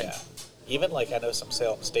 which is good. Yeah. Even I know some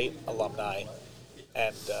Salem State alumni,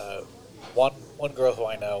 and one girl who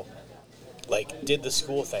I know did the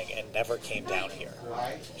school thing and never came down here.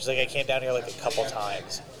 She's like, I came down here a couple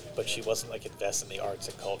times, but she wasn't invested in the arts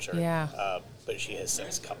and culture. Yeah. But she has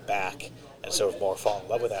since come back and sort of more fallen in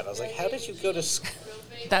love with that. And I was like, how did you go to school?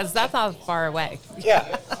 That's not far away.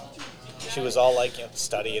 Yeah. She was all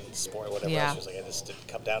study and sport, whatever. Yeah. She was like, I just didn't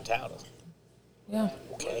come downtown. I was like, Yeah.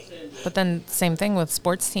 okay. But then same thing with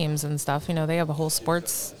sports teams and stuff. They have a whole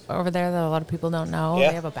sports over there that a lot of people don't know. Yeah.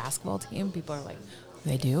 They have a basketball team. People are like,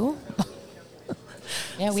 they do?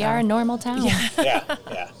 Yeah, we are a normal town.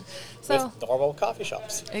 Yeah. So With normal coffee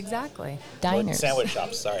shops. exactly. Diners. Sandwich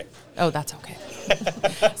shops, sorry. Oh, that's okay.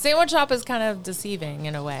 Sandwich shop is kind of deceiving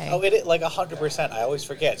in a way. Oh, it is 100%. I always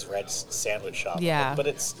forget it's Red's Sandwich Shop. Yeah. But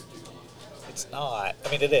it's not.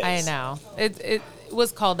 I mean, it is. I know. It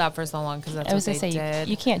was called that for so long because that's I was what going they to say, did.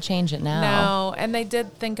 you can't change it now. No, and they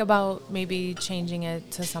did think about maybe changing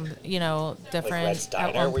it to some, different Red's at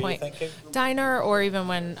Diner, one were you point. thinking? Diner, or even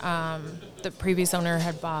when the previous owner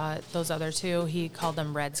had bought those other two, he called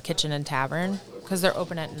them Red's Kitchen and Tavern because they're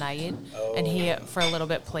open at night. And he, for a little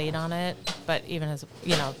bit, played on it. But even as,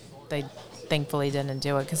 they thankfully didn't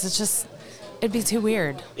do it because it'd be too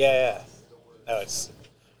weird. Yeah. No,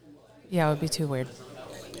 Yeah, it would be too weird.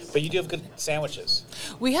 but you do have good sandwiches.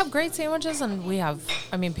 We have great sandwiches, and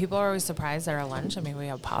people are always surprised at our lunch. We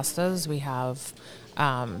have pastas, we have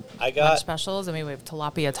lunch specials. We have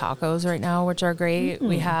tilapia tacos right now, which are great.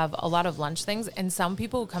 We have a lot of lunch things, and some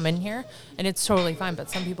people come in here, and it's totally fine, but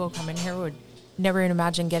some people come in here would never even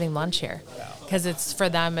imagine getting lunch here because it's for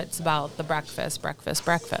them, it's about the breakfast. Breakfast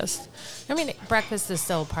is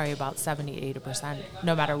still probably about 70-80%,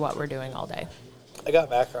 no matter what we're doing all day. I got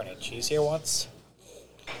macaroni and cheese here once.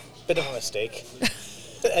 Bit of a mistake.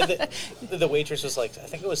 And the waitress was like, I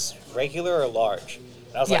think it was regular or large.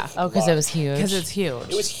 And I was like, Oh, because it was huge. Because it's huge.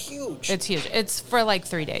 It was huge. It's huge. It's for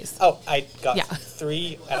 3 days. Oh, I got Yeah.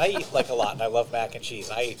 3, and I eat a lot, and I love mac and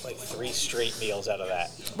cheese. I eat 3 straight meals out of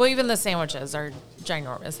that. Well, even the sandwiches are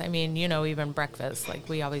ginormous. Even breakfast,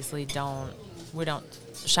 we obviously don't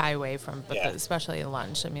shy away from, but especially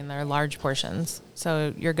lunch. They're large portions,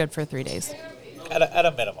 so you're good for 3 days. At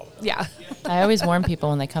a minimum. Yeah. I always warn people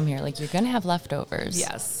when they come here, you're going to have leftovers.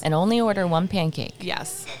 Yes. And only order 1 pancake.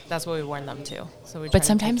 Yes, that's what we warn them to. So But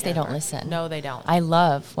sometimes they don't listen. No, they don't. I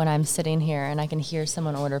love when I'm sitting here and I can hear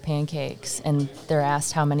someone order pancakes and they're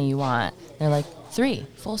asked how many you want. They're like, 3,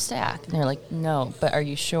 full stack. And they're like, no, but are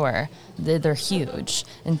you sure? They're huge.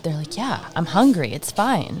 And they're like, yeah, I'm hungry. It's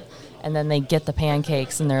fine. And then they get the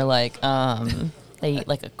pancakes and they're like, they eat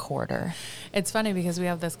a quarter. It's funny because we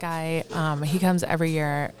have this guy, he comes every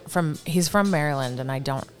year he's from Maryland, and I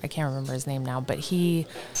can't remember his name now, but he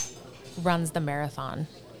runs the marathon,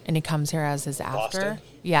 and he comes here as his after. Boston?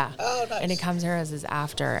 Yeah. Oh, nice. And he comes here as his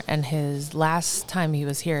after, and his last time he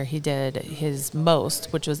was here, he did his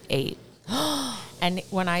most, which was 8. And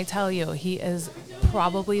when I tell you, he is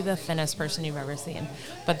probably the thinnest person you've ever seen.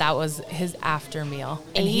 But that was his after meal.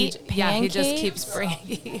 And 8 he just pancakes? keeps bringing,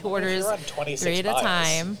 he orders You're on 26 3 at a miles.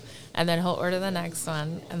 time. And then he'll order the next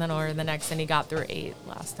one, and then order the next, and he got through 8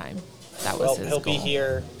 last time. That was his he'll goal. be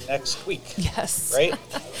here next week. Yes. Right?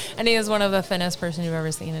 And he is one of the thinnest person you've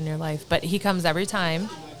ever seen in your life. But he comes every time,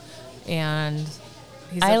 and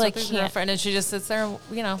he sits with his girlfriend, and she just sits there,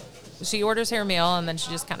 she orders her meal, and then she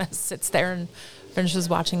just kind of sits there and finishes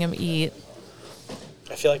watching him eat.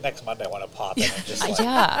 I feel like next Monday I want to pop in and just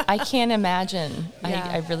Yeah, I can't imagine. Yeah.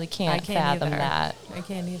 I really can't, I can't fathom either. that. I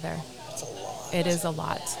can't either. It's a lot. It is a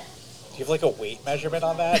lot. Do you have like a weight measurement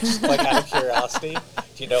on that? Just like out of curiosity,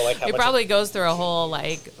 do you know like how It much? probably goes through a whole,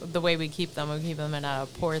 like, the way we keep them in a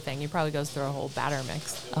pour thing. He probably goes through a whole batter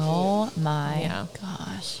mix. Oh my Yeah.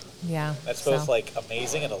 gosh. Yeah. That's both like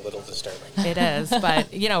amazing and a little disturbing. It is, but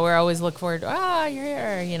we're always look forward to, you're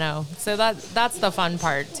here, So that's the fun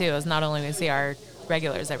part too, is not only we see our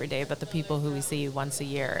regulars every day, but the people who we see once a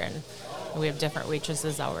year, and we have different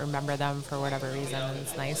waitresses that will remember them for whatever reason, and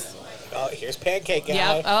it's nice. Oh, here's Pancake Guy.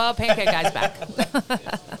 Yeah. Oh, Pancake Guy's back.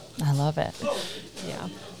 I love it. Yeah.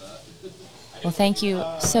 Well, thank you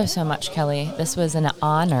so much, Kelly. This was an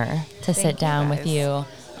honor to sit down with you,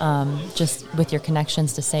 just with your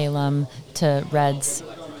connections to Salem, to Reds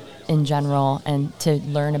in general, and to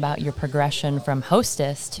learn about your progression from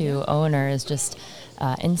hostess to owner is just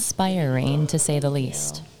inspiring, to say the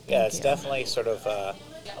least. Yeah, it's definitely sort of,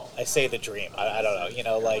 I say the dream. I don't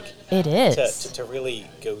know, like It is. to really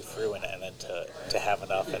go through and then to have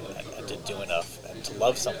enough and to do enough and to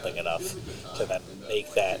love something enough to then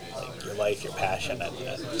make that like your life, your passion, and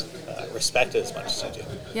respect it as much as you do.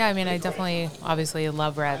 Yeah, I mean, I definitely, obviously,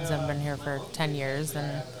 love Reds. I've been here for 10 years,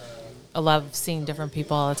 and I love seeing different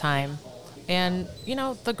people all the time. And,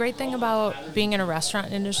 the great thing about being in a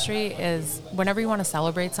restaurant industry is whenever you want to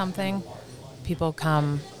celebrate something, people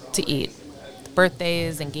come to eat.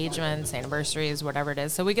 Birthdays, engagements, anniversaries, whatever it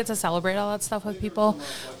is. So we get to celebrate all that stuff with people.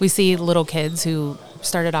 We see little kids who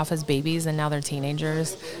started off as babies and now they're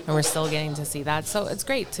teenagers, and we're still getting to see that. So it's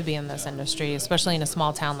great to be in this industry, especially in a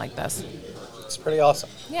small town like this. It's pretty awesome.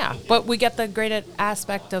 Yeah, but we get the great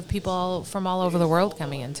aspect of people from all over the world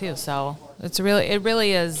coming in too. So it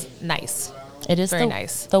really is nice. It is very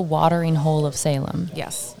nice. The watering hole of Salem.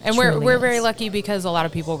 Yes, and Truly we're is. very lucky because a lot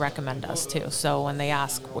of people recommend us too. So when they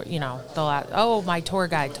ask, they'll ask, "Oh, my tour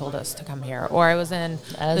guide told us to come here," or "I was in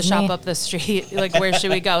the shop up the street. Like, where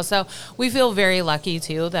should we go?" So we feel very lucky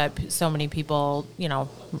too that so many people,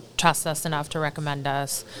 trust us enough to recommend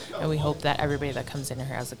us, and we hope that everybody that comes in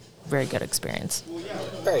here has a very good experience.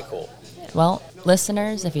 Very cool. Well,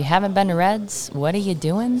 listeners, if you haven't been to Reds, what are you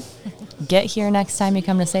doing? Get here next time you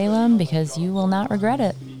come to Salem, because you will not regret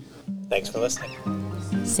it. Thanks for listening.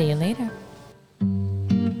 See you later.